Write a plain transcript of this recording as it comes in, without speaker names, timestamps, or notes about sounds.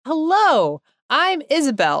Hello, I'm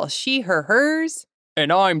Isabelle, she, her, hers.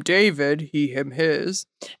 And I'm David, he, him, his.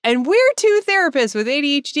 And we're two therapists with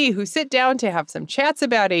ADHD who sit down to have some chats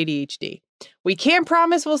about ADHD. We can't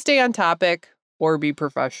promise we'll stay on topic or be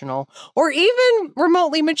professional or even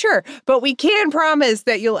remotely mature, but we can promise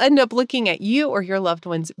that you'll end up looking at you or your loved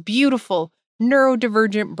one's beautiful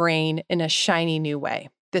neurodivergent brain in a shiny new way.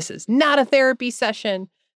 This is not a therapy session.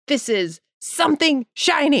 This is something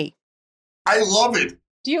shiny. I love it.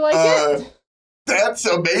 Do you like it? That's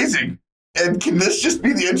amazing. And can this just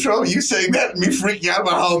be the intro? You saying that and me freaking out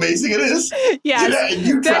about how amazing it is? Yes. And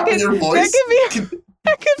you dropping your voice?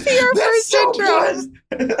 That could be our first intro.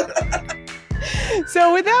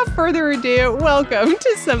 So without further ado, welcome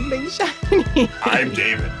to Something Shiny. I'm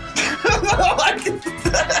David.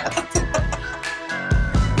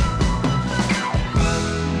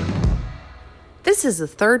 This is the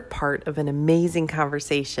third part of an amazing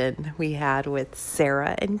conversation we had with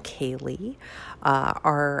Sarah and Caily,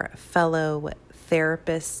 our fellow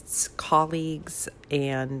therapists, colleagues,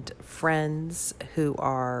 and friends who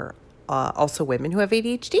are also women who have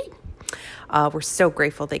ADHD. We're so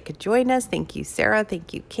grateful they could join us. Thank you, Sarah.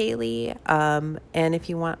 Thank you, Caily. And if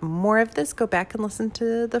you want more of this, go back and listen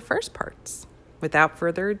to the first parts. Without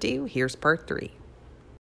further ado, here's part 3.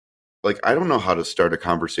 Like, I don't know how to start a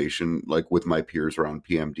conversation like with my peers around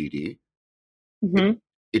PMDD. Mm-hmm.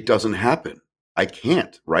 It doesn't happen. I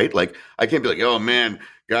can't, right? Like, I can't be like, oh man,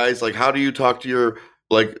 guys, like, how do you talk to your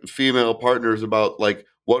like female partners about like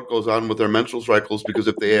what goes on with their menstrual cycles? Because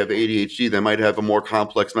if they have ADHD, they might have a more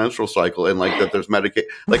complex menstrual cycle, and like that there's medication.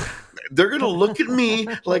 Like, they're gonna look at me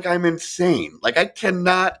like I'm insane. Like, I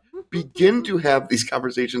cannot begin to have these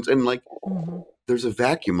conversations, and like, there's a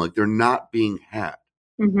vacuum. Like, they're not being had.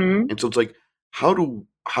 Mm-hmm. And so it's like, how do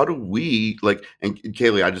we like? And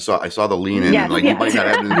Caily, I saw the lean in, and like you might not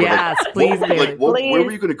have anything. Yes, like, please, where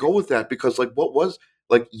were you going to go with that? Because like, what was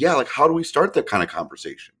like, yeah, like how do we start that kind of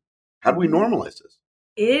conversation? How do we normalize this?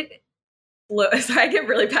 So I get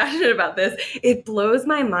really passionate about this. It blows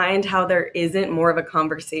my mind how there isn't more of a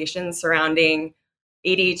conversation surrounding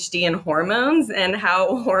ADHD and hormones and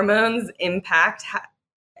how hormones impact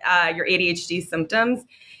your ADHD symptoms.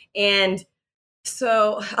 And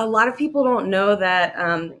so a lot of people don't know that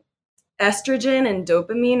estrogen and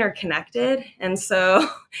dopamine are connected. And so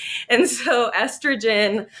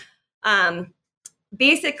estrogen,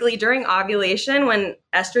 basically during ovulation, when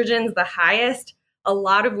estrogen's the highest, a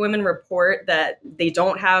lot of women report that they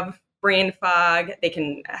don't have brain fog. They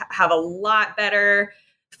can have a lot better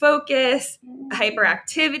focus.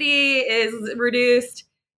 Hyperactivity is reduced.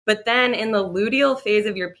 But then in the luteal phase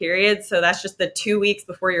of your period, so that's just the 2 weeks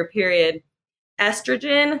before your period,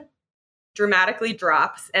 estrogen dramatically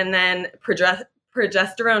drops, and then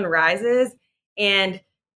progesterone rises. And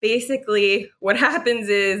basically what happens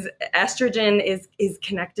is estrogen is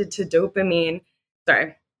connected to dopamine.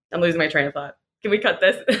 Sorry, I'm losing my train of thought. Can we cut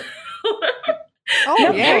this?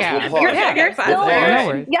 Oh, yeah. You're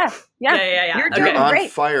fine. Yeah. You're You're on great.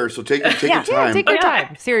 fire, so take your time. Take your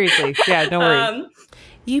time. Seriously. Yeah, no worries.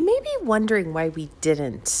 You may be wondering why we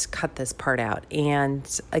didn't cut this part out. And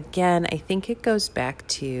again, I think it goes back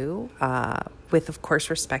to, with, of course,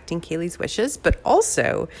 respecting Caily's wishes, but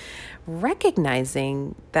also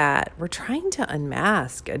recognizing that we're trying to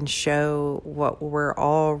unmask and show what we're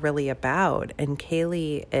all really about. And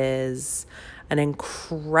Caily is an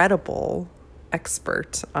incredible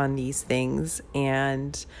expert on these things.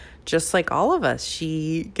 And just like all of us,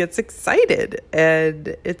 she gets excited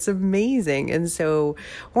and it's amazing. And so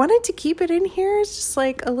wanted to keep it in here as just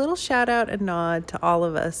like a little shout out and nod to all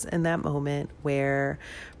of us in that moment where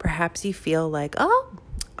perhaps you feel like,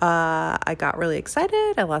 I got really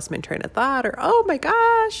excited. I lost my train of thought, or, oh my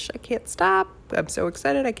gosh, I can't stop. I'm so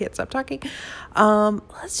excited. I can't stop talking.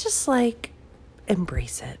 Let's just like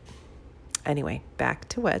embrace it. Anyway, back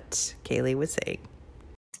to what Caily was saying.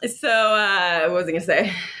 So what was I going to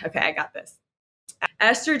say? Okay, I got this.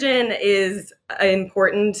 Estrogen is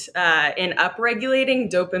important in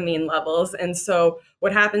upregulating dopamine levels. And so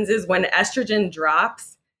what happens is when estrogen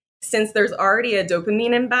drops, since there's already a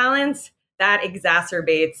dopamine imbalance, that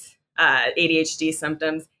exacerbates ADHD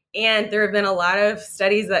symptoms. And there have been a lot of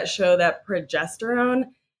studies that show that when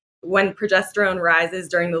progesterone rises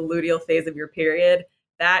during the luteal phase of your period,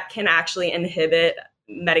 that can actually inhibit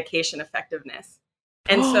medication effectiveness.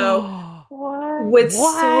 And so what's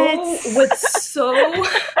so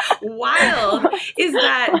wild is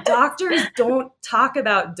that doctors don't talk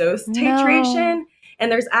about dose titration.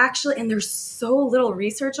 And there's so little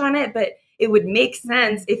research on it, but it would make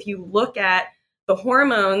sense if you look at the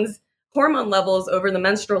hormone levels over the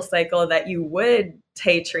menstrual cycle that you would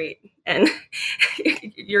titrate and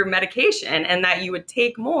your medication, and that you would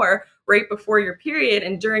take more right before your period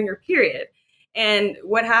and during your period. And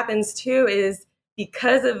what happens too is,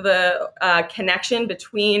 because of the connection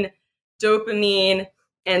between dopamine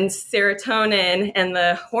and serotonin and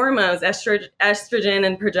the hormones, estrogen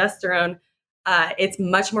and progesterone, it's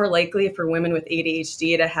much more likely for women with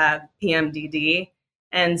ADHD to have PMDD.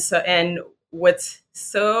 And what's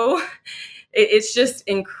so, it's just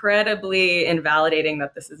incredibly invalidating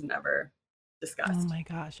that this is never discussed. Oh my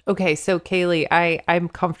gosh. Okay. So Caily, I'm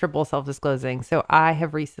comfortable self-disclosing. So I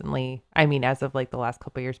have recently, as of like the last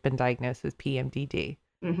couple of years, been diagnosed with PMDD.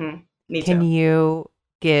 Mm-hmm. Me too. Can you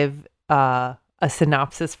give a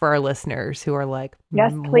synopsis for our listeners who are like,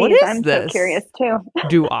 yes, what please. is I'm this? so curious too.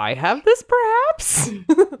 Do I have this perhaps?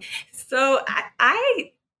 So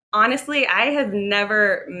I honestly, I have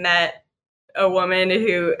never met a woman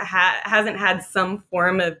who hasn't had some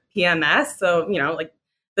form of PMS. So, like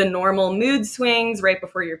the normal mood swings right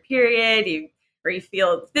before your period, where you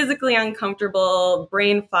feel physically uncomfortable,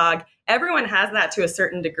 brain fog. Everyone has that to a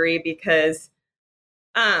certain degree because,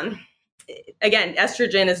 again,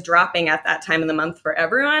 estrogen is dropping at that time of the month for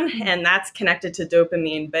everyone, and that's connected to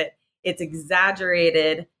dopamine, but it's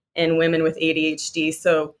exaggerated in women with ADHD.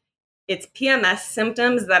 So it's PMS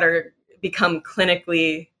symptoms that become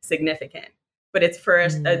clinically significant, but it's for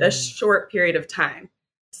a short period of time.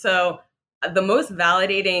 So the most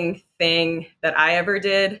validating thing that I ever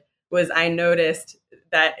did was I noticed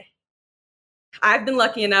that I've been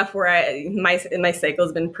lucky enough where my cycle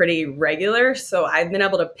has been pretty regular. So I've been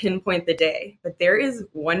able to pinpoint the day, but there is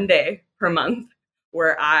one day per month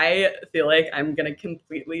where I feel like I'm going to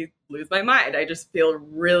completely lose my mind. I just feel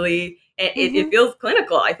really, it feels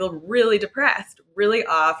clinical. I feel really depressed, really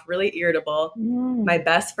off, really irritable. My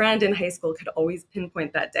best friend in high school could always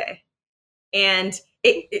pinpoint that day. And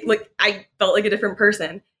I felt like a different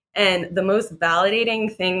person. And the most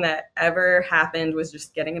validating thing that ever happened was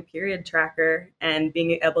just getting a period tracker and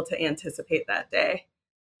being able to anticipate that day.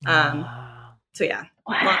 So yeah.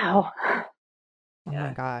 Wow. Oh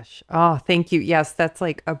my gosh. Oh, thank you. Yes, that's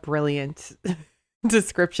like a brilliant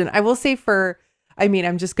description. I will say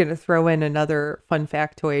I'm just going to throw in another fun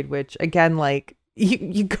factoid, which again, like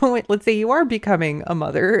you go in, let's say you are becoming a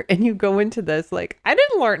mother and you go into this, like, I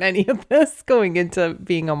didn't learn any of this going into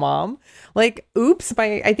being a mom. Like, oops,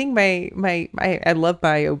 I love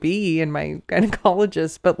my OB and my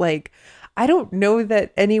gynecologist, but like, I don't know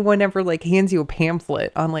that anyone ever like hands you a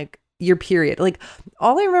pamphlet on like your period. Like,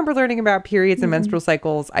 all I remember learning about periods and menstrual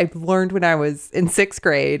cycles, I learned when I was in 6th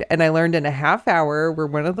grade, and I learned in a half hour where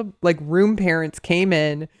one of the like room parents came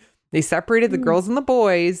in. They separated the girls and the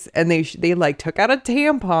boys, and they like took out a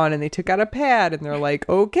tampon and they took out a pad, and they're like,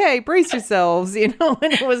 okay, brace yourselves, and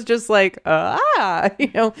it was just like,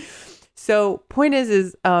 So point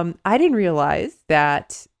is I didn't realize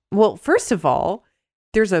that, well, first of all,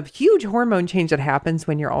 there's a huge hormone change that happens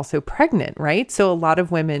when you're also pregnant, right? So a lot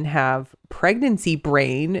of women have pregnancy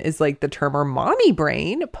brain is like the term, or mommy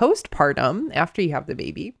brain, postpartum, after you have the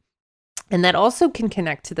baby. And that also can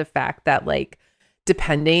connect to the fact that, like,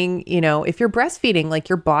 depending, if you're breastfeeding, like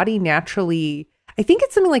your body naturally, I think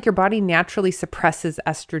it's something like your body naturally suppresses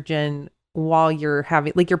estrogen while you're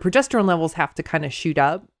having, like, your progesterone levels have to kind of shoot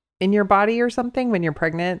up in your body or something when you're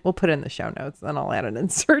pregnant. We'll put it in the show notes and I'll add an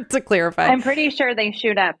insert to clarify. I'm pretty sure they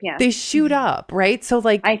shoot up. Yeah. They shoot up, right? So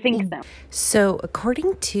like, I think so. So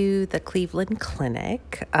according to the Cleveland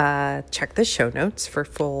Clinic, check the show notes for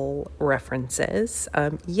full references.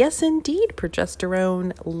 Yes, indeed,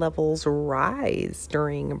 progesterone levels rise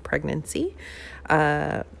during pregnancy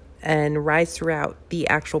and rise throughout the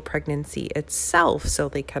actual pregnancy itself. So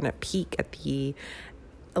they kind of peak at the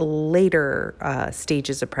later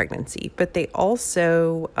stages of pregnancy, but they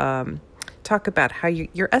also talk about how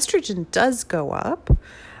your estrogen does go up,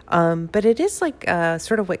 but it is like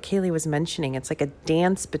sort of what Caily was mentioning. It's like a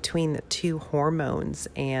dance between the two hormones,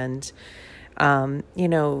 and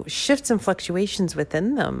shifts and fluctuations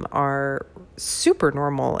within them are super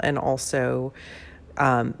normal and also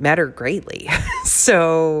matter greatly.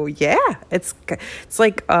 So yeah, it's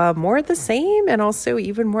like more of the same and also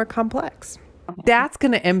even more complex. That's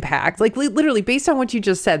going to impact, like, literally based on what you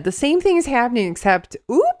just said, the same thing is happening, except,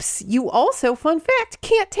 oops, you also, fun fact,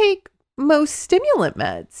 can't take most stimulant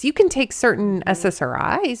meds. You can take certain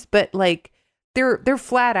SSRIs, but like they're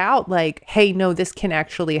flat out like, hey, no, this can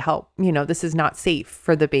actually help. This is not safe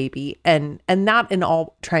for the baby, and not in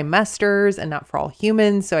all trimesters and not for all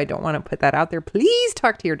humans. So I don't want to put that out there. Please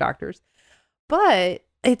talk to your doctors. But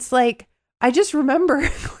it's like, I just remember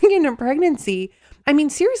going into pregnancy. I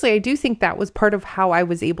mean, seriously, I do think that was part of how I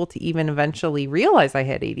was able to even eventually realize I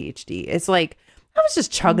had ADHD. It's like I was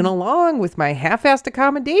just chugging along with my half-assed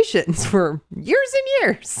accommodations for years and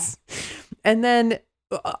years. And then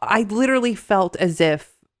I literally felt as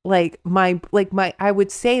if I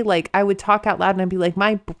would say, like, I would talk out loud and I'd be like,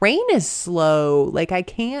 my brain is slow. Like, I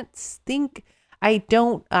can't think. I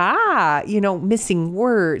don't, missing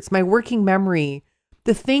words, my working memory,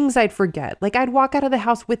 the things I'd forget. Like, I'd walk out of the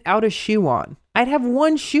house without a shoe on. I'd have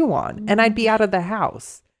one shoe on and I'd be out of the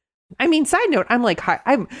house. I mean, side note, I'm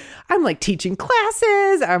like teaching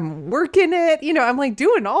classes, I'm working it, I'm like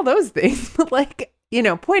doing all those things. But like,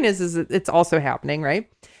 point is it's also happening, right?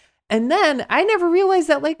 And then I never realized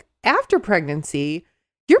that, like, after pregnancy,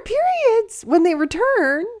 your periods, when they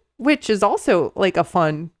return, which is also like a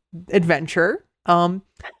fun adventure,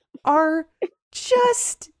 are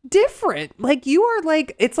just different. Like, you are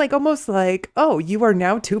like, it's like almost like, oh, you are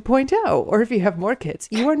now 2.0. Or if you have more kids,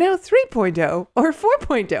 you are now 3.0 or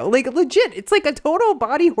 4.0. Like, legit, it's like a total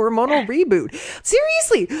body hormonal reboot.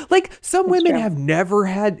 Seriously, like, some women have never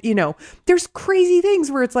had, there's crazy things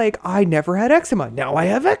where it's like, I never had eczema. Now I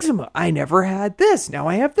have eczema. I never had this. Now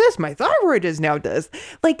I have this. My thyroid is now this.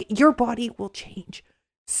 Like, your body will change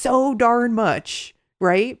so darn much,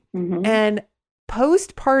 right? Mm-hmm. And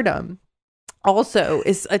postpartum also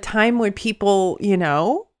is a time when people,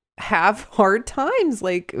 have hard times,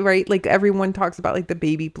 like, right? Like, everyone talks about like the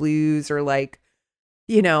baby blues or like,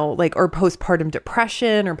 or postpartum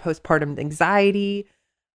depression or postpartum anxiety.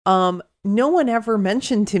 No one ever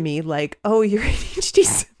mentioned to me like, oh, your ADHD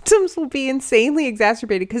symptoms will be insanely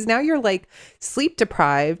exacerbated because now you're like sleep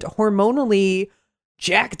deprived, hormonally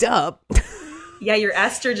jacked up. Yeah, your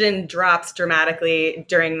estrogen drops dramatically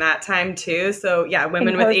during that time too. So yeah,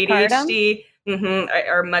 women with ADHD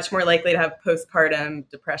are much more likely to have postpartum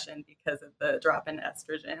depression because of the drop in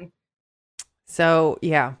estrogen. So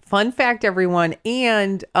yeah, fun fact, everyone.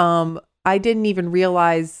 And I didn't even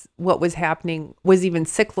realize what was happening was even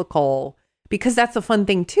cyclical, because that's a fun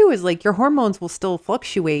thing too, is like your hormones will still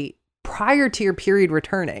fluctuate prior to your period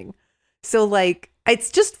returning. So like, it's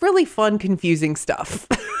just really fun, confusing stuff.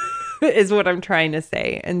 Is what I'm trying to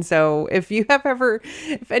say. And so if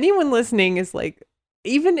anyone listening is like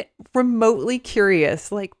even remotely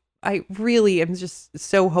curious, like, I really am just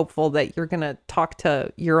so hopeful that you're going to talk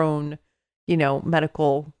to your own,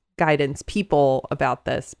 medical guidance people about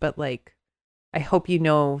this. But like, I hope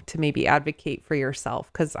to maybe advocate for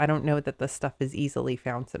yourself, because I don't know that this stuff is easily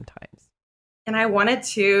found sometimes. And I wanted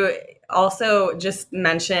to also just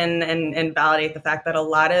mention and validate the fact that a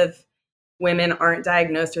lot of women aren't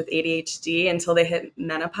diagnosed with ADHD until they hit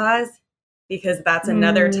menopause, because that's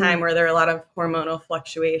another time where there are a lot of hormonal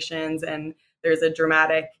fluctuations and there's a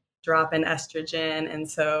dramatic drop in estrogen. And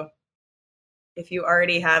so if you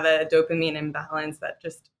already have a dopamine imbalance,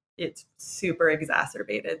 it's super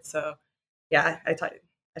exacerbated. So yeah, I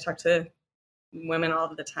talk to women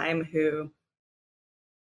all the time who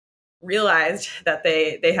realized that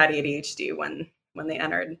they had ADHD when they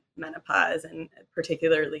entered menopause, and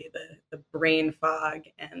particularly the brain fog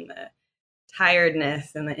and the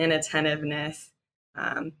tiredness and the inattentiveness.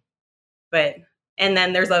 And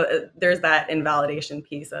then there's that invalidation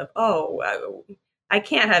piece of, oh, I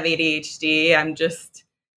can't have ADHD. I'm just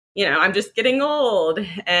getting old.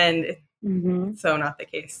 And so not the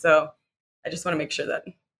case. So I just want to make sure that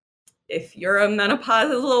if you're a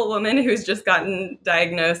menopausal woman who's just gotten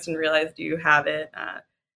diagnosed and realized you have it,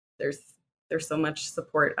 there's so much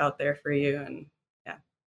support out there for you. And yeah,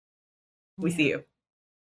 we see you.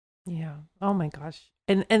 Yeah. Oh my gosh.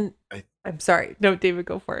 And I'm sorry. No, David,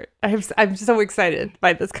 go for it. I'm so excited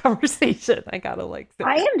by this conversation. I gotta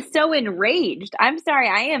I am so enraged. I'm sorry.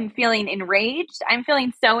 I am feeling enraged. I'm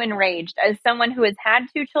feeling so enraged as someone who has had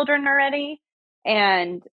 2 children already.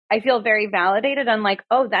 And I feel very validated on like,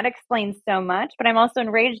 oh, that explains so much. But I'm also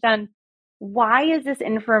enraged on, why is this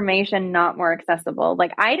information not more accessible?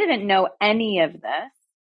 Like, I didn't know any of this,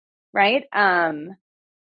 right?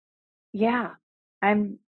 Yeah,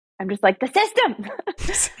 I'm just like, the system.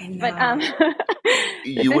 I know. But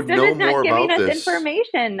you would know more about giving us this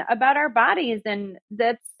information about our bodies, and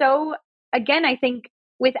that's so. Again, I think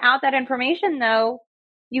without that information, though,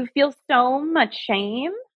 you feel so much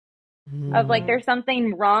shame of like, there's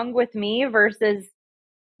something wrong with me versus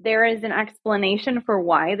there is an explanation for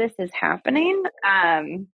why this is happening.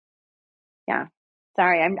 Yeah,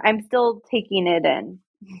 sorry, I'm still taking it in.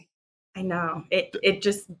 I know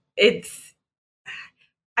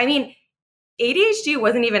I mean, ADHD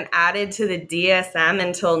wasn't even added to the DSM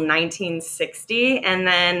until 1960. And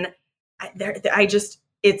then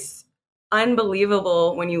it's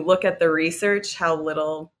unbelievable when you look at the research, how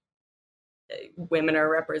little women are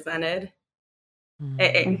represented.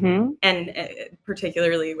 And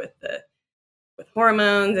particularly with with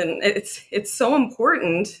hormones, and it's so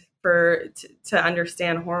important to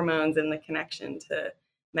understand hormones and the connection to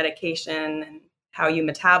medication and how you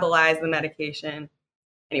metabolize the medication.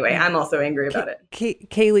 Anyway, I'm also angry about it.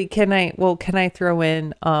 Caily, can I throw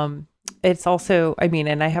in, it's also, I mean,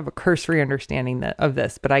 and I have a cursory understanding of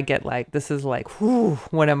this, but I get like, this is like, whew,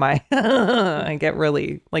 what am I? I get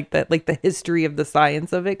really like that, like the history of the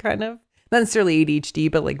science of it kind of, not necessarily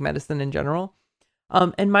ADHD, but like medicine in general.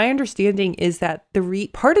 And my understanding is that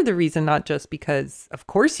part of the reason, not just because of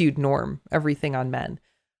course you'd norm everything on men,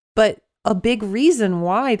 but a big reason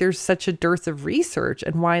why there's such a dearth of research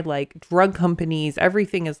and why like drug companies,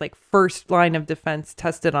 everything is like first line of defense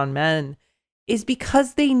tested on men is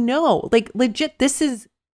because they know, like legit, this is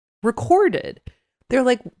recorded. They're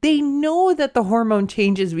like, they know that the hormone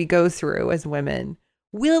changes we go through as women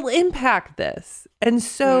will impact this. And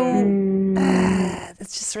so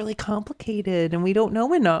it's just really complicated and we don't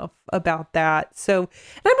know enough about that. So, and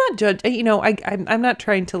I'm not judging, you know, I'm not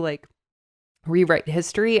trying to like rewrite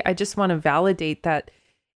history. I just want to validate that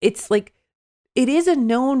it's like, it is a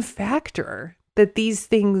known factor that these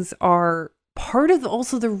things are part of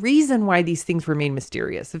also the reason why these things remain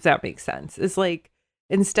mysterious, if that makes sense. Is like,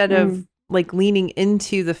 instead of like leaning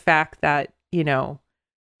into the fact that, you know,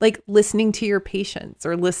 like listening to your patients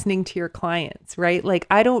or listening to your clients, right? Like,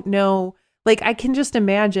 I don't know, like I can just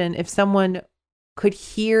imagine if someone could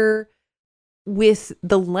hear with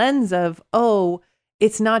the lens of, oh,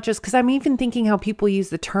 it's not just, because I'm even thinking how people use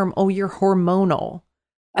the term, oh, you're hormonal.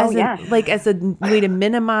 As as a way to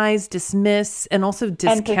minimize, dismiss, and also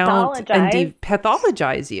discount and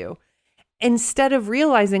pathologize you. Instead of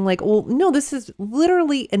realizing like, well, no, this is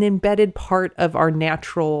literally an embedded part of our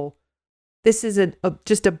natural, this is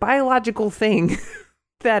just a biological thing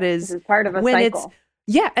that is part of a cycle.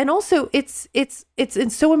 And also it's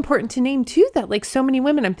so important to name too that like so many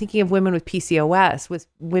women, I'm thinking of women with PCOS, with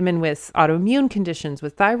women with autoimmune conditions,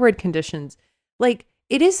 with thyroid conditions, like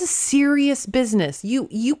it is a serious business.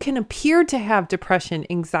 You can appear to have depression,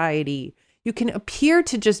 anxiety. You can appear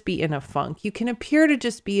to just be in a funk. You can appear to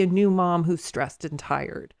just be a new mom who's stressed and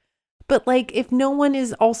tired. But like, if no one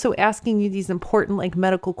is also asking you these important like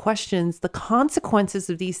medical questions, the consequences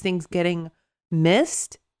of these things getting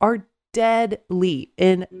missed are deadly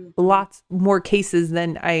in lots more cases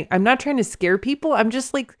than I'm not trying to scare people. I'm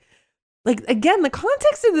just like again, the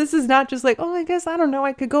context of this is not just like, oh, I guess, I don't know,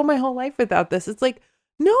 I could go my whole life without this. It's like,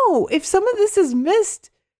 no, if some of this is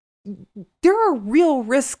missed, there are real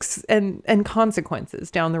risks and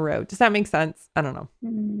consequences down the road. Does that make sense? I don't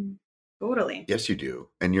know. Totally. Yes, you do.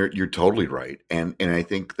 And you're totally right. And I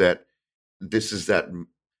think that this is that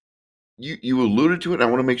you alluded to it. And I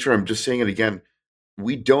want to make sure I'm just saying it again.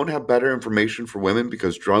 We don't have better information for women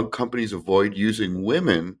because drug companies avoid using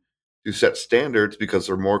women to set standards because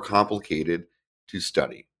they're more complicated to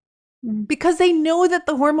study. Because they know that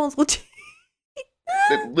the hormones will change.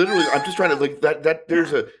 Literally, I'm just trying to like that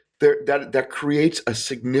there's that creates a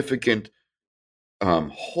significant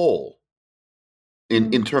hole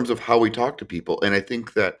in terms of how we talk to people. And I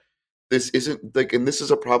think that this isn't like, and this is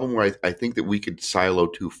a problem where I think that we could silo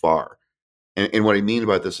too far. And what I mean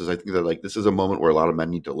about this is I think that like this is a moment where a lot of men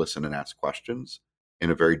need to listen and ask questions in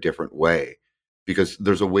a very different way, because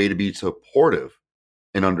there's a way to be supportive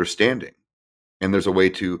and understanding. And there's a way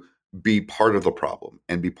to be part of the problem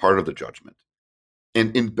and be part of the judgment.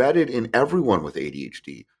 And embedded in everyone with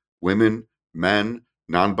ADHD, women, men,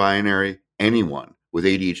 non-binary, anyone with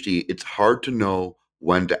ADHD, it's hard to know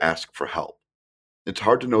when to ask for help. It's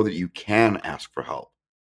hard to know that you can ask for help.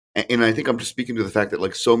 And I think I'm just speaking to the fact that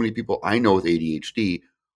like so many people I know with ADHD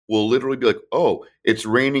will literally be like, oh, it's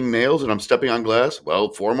raining nails and I'm stepping on glass.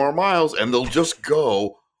 Well, 4 more miles, and they'll just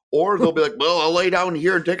go. Or they'll be like, well, I'll lay down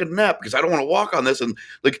here and take a nap because I don't want to walk on this. And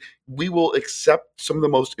like, we will accept some of the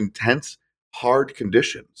most intense, hard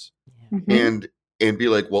conditions and be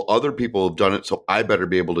like, well, other people have done it, so I better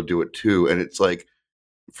be able to do it too. And it's like,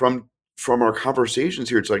 from our conversations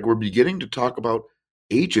here, it's like we're beginning to talk about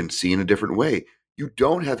agency in a different way. You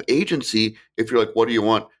don't have agency if you're like, what do you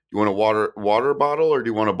want? You want a water bottle, or do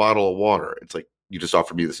you want a bottle of water? It's like, you just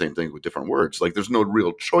offered me the same thing with different words. Like, there's no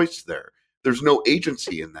real choice there. There's no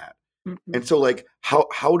agency in that. And so like,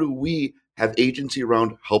 how do we have agency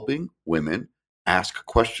around helping women ask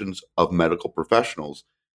questions of medical professionals?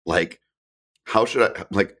 Like, how should I,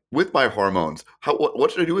 like with my hormones,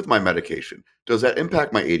 what should I do with my medication? Does that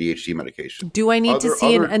impact my ADHD medication? Do I need to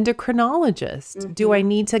see an endocrinologist? Do I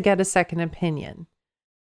need to get a second opinion?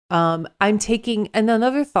 I'm taking, and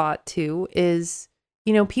another thought too is,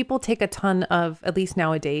 you know, people take a ton of, at least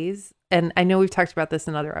nowadays, and I know we've talked about this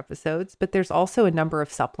in other episodes, but there's also a number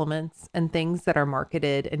of supplements and things that are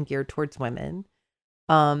marketed and geared towards women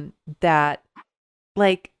that,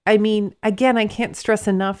 like, I mean, again, I can't stress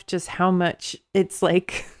enough just how much it's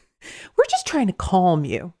like, we're just trying to calm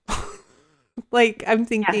you. Like, I'm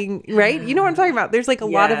thinking, right? You know what I'm talking about? There's like a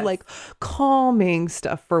lot of like calming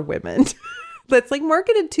stuff for women that's like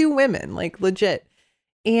marketed to women, like legit.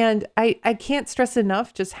 And I can't stress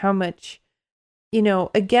enough just how much, you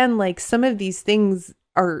know, again, like some of these things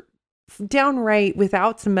are downright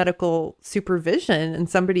without some medical supervision and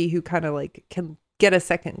somebody who kind of like can get a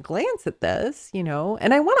second glance at this, you know.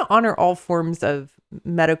 And I want to honor all forms of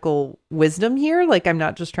medical wisdom here. Like, I'm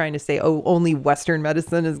not just trying to say, oh, only Western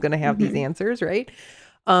medicine is going to have these answers, right?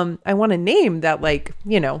 I want to name that, like,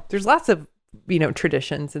 you know, there's lots of, you know,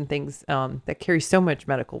 traditions and things that carry so much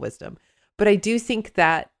medical wisdom. But I do think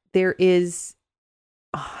that there is,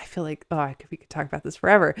 I feel like, we could talk about this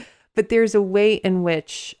forever, but there's a way in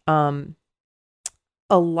which a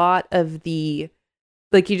lot of the,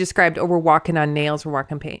 like you described, oh, we're walking on nails, we're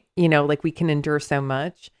walking pain, you know, like we can endure so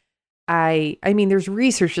much. I mean, there's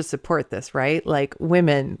research to support this, right? Like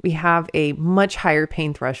women, we have a much higher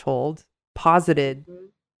pain threshold posited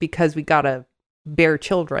because we got to bear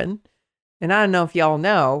children. And I don't know if y'all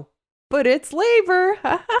know, but it's labor.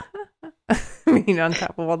 I mean, on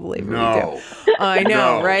top of all the labor we do. I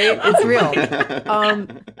know, right? It's real.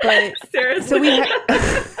 But Seriously. So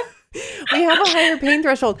we have a higher pain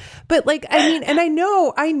threshold. But like, I mean, and I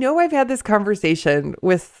know I've had this conversation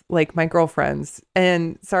with like my girlfriends,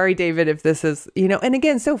 and sorry, David, if this is, you know, and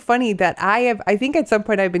again, so funny that I think at some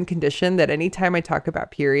point I've been conditioned that anytime I talk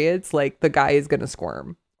about periods, like the guy is going to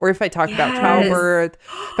squirm. Or if I talk about childbirth,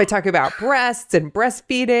 if I talk about breasts and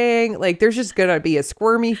breastfeeding, like there's just going to be a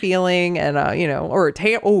squirmy feeling and, you know, or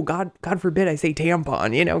a God forbid I say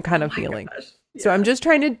tampon, you know, kind of feeling. Gosh. Yeah. So I'm just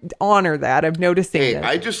trying to honor that. I'm noticing it.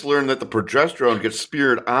 I just learned that the progesterone gets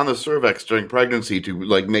speared on the cervix during pregnancy to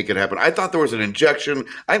like make it happen. I thought there was an injection.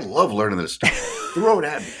 I love learning this stuff. Throw it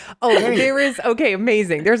at me. Oh, there is. Okay,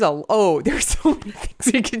 amazing. There's so many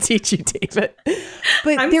things we can teach you, David.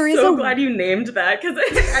 But I'm there is so glad you named that, because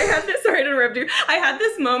I had this, sorry to interrupt you. I had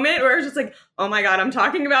this moment where I was just like, oh my God, I'm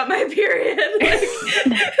talking about my period. Like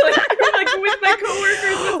with my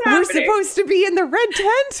coworkers, what's happening? We're supposed to be in the red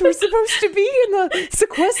tent. We're supposed to be in the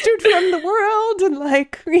sequestered from the world. And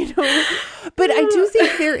like, you know, but I do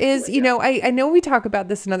think there is, you know, I know we talk about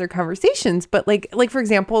this in other conversations, but like, for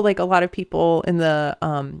example, like a lot of people in the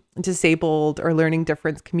disabled or learning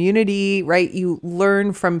difference community, right? You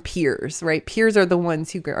learn from peers, right? Peers are the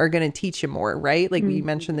ones who are going to teach you more, right? Like we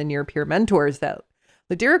mentioned the near peer mentors that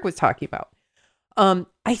Derek was talking about.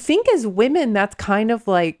 I think as women, that's kind of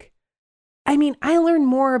like, I mean, I learn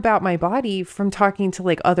more about my body from talking to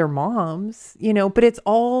like other moms, you know, but it's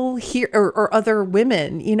all here or other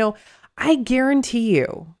women, you know. I guarantee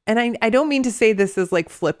you, and I don't mean to say this as like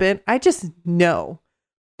flippant, I just know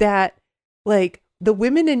that like the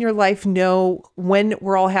women in your life know when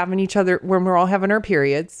we're all having our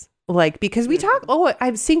periods. Like, because we talk, oh,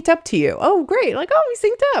 I've synced up to you. Oh, great. Like, oh, we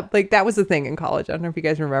synced up. Like, that was the thing in college. I don't know if you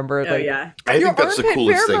guys remember. Oh, like, yeah. I think that's the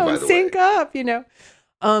coolest thing, by the way. Sync up, you know.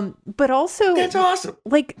 But also, that's awesome.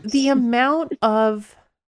 Like, the amount of,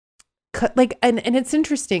 like, and it's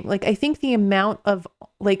interesting. Like, I think the amount of,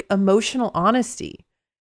 like, emotional honesty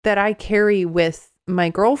that I carry with my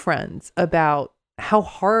girlfriends about how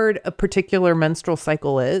hard a particular menstrual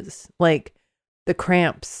cycle is. Like, the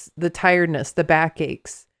cramps, the tiredness, the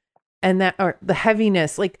backaches. And that, or the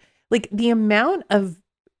heaviness, like the amount of,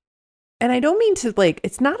 and I don't mean to like,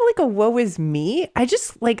 it's not like a woe is me. I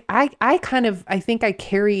just like, I think I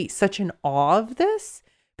carry such an awe of this,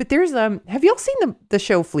 but there's, have y'all seen the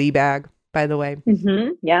show Fleabag, by the way?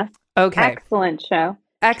 Mm-hmm. Yeah. Okay. Excellent show.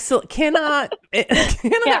 Excellent. Cannot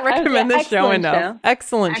recommend this show enough.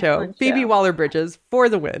 Excellent show. Phoebe Waller-Bridges for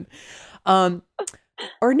the win.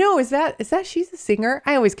 Or no, is that she's a singer?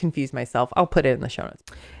 I always confuse myself. I'll put it in the show notes.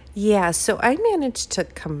 Yeah, so I managed to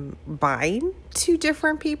combine two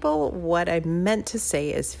different people. What I meant to say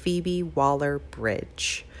is Phoebe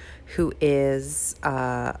Waller-Bridge, who is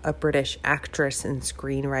a British actress and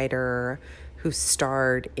screenwriter who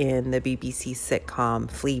starred in the BBC sitcom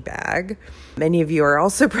Fleabag. Many of you are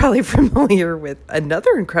also probably familiar with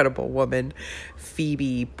another incredible woman,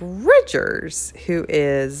 Phoebe Bridgers, who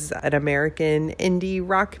is an American indie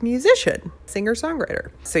rock musician,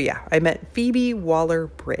 singer-songwriter. So yeah, I met Phoebe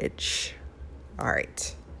Waller-Bridge. All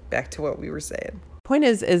right, back to what we were saying. Point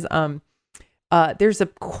is there's a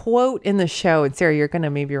quote in the show, and Sarah, you're going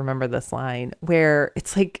to maybe remember this line, where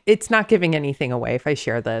it's like, it's not giving anything away if I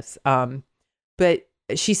share this. But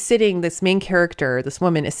she's sitting, this main character, this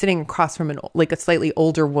woman is sitting across from a slightly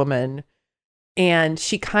older woman. And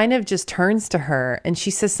she kind of just turns to her and she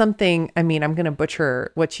says something, I mean, I'm going to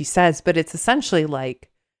butcher what she says, but it's essentially like,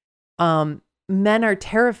 men are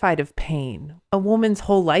terrified of pain. A woman's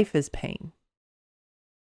whole life is pain.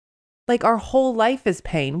 Like our whole life is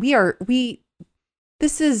pain.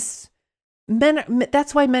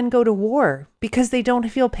 That's why men go to war, because they don't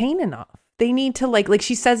feel pain enough. They need to like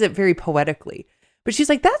she says it very poetically, but she's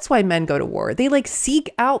like, that's why men go to war. They like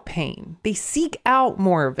seek out pain. They seek out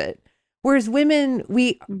more of it. Whereas women,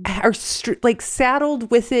 we are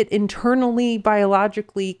saddled with it internally,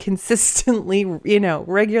 biologically, consistently,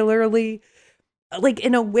 regularly, like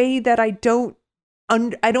in a way that I don't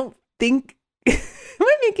think. Am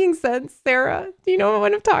I making sense, Sarah? Do you know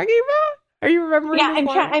what I'm talking about? Are you remembering? Yeah, I'm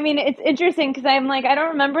trying. I mean, it's interesting because I'm like, I don't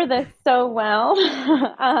remember this so well.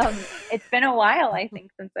 It's been a while, I think,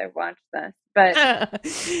 since I've watched this. But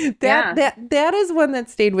that is one that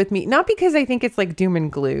stayed with me. Not because I think it's like doom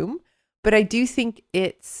and gloom, but I do think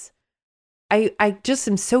it's. I just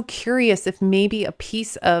am so curious if maybe a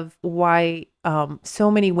piece of why so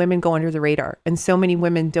many women go under the radar and so many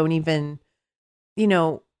women don't even,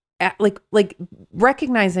 like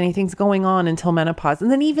recognize anything's going on until menopause, and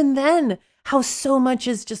then even then, how so much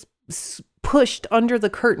is just pushed under the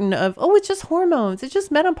curtain of, oh, it's just hormones, it's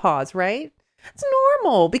just menopause, right? It's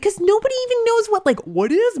normal because nobody even knows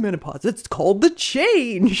what is menopause. It's called the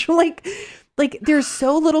change. Like there's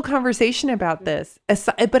so little conversation about this,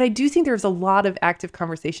 but I do think there's a lot of active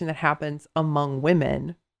conversation that happens among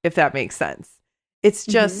women, if that makes sense. It's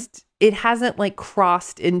just, it hasn't like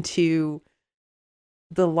crossed into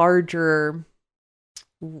the larger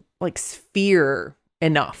like sphere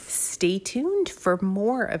enough. Stay tuned for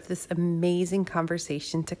more of this amazing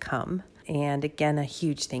conversation to come. And again, a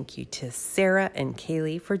huge thank you to Sarah and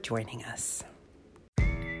Caily for joining us.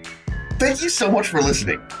 Thank you so much for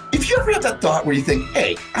listening. If you ever have that thought where you think,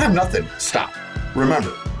 hey, I'm nothing, stop.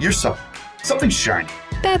 Remember, you're something shiny.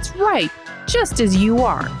 That's right, just as you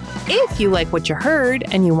are. If you like what you heard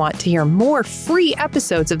and you want to hear more free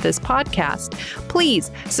episodes of this podcast,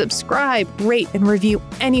 please subscribe, rate, and review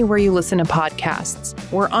anywhere you listen to podcasts.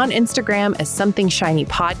 We're on Instagram as Something Shiny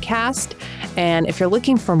Podcast. And if you're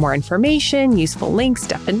looking for more information, useful links,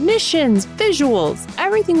 definitions, visuals,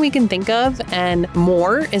 everything we can think of and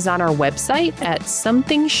more is on our website at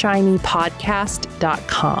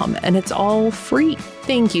somethingshinypodcast.com. And it's all free.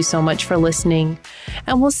 Thank you so much for listening,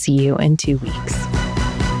 and we'll see you in 2 weeks.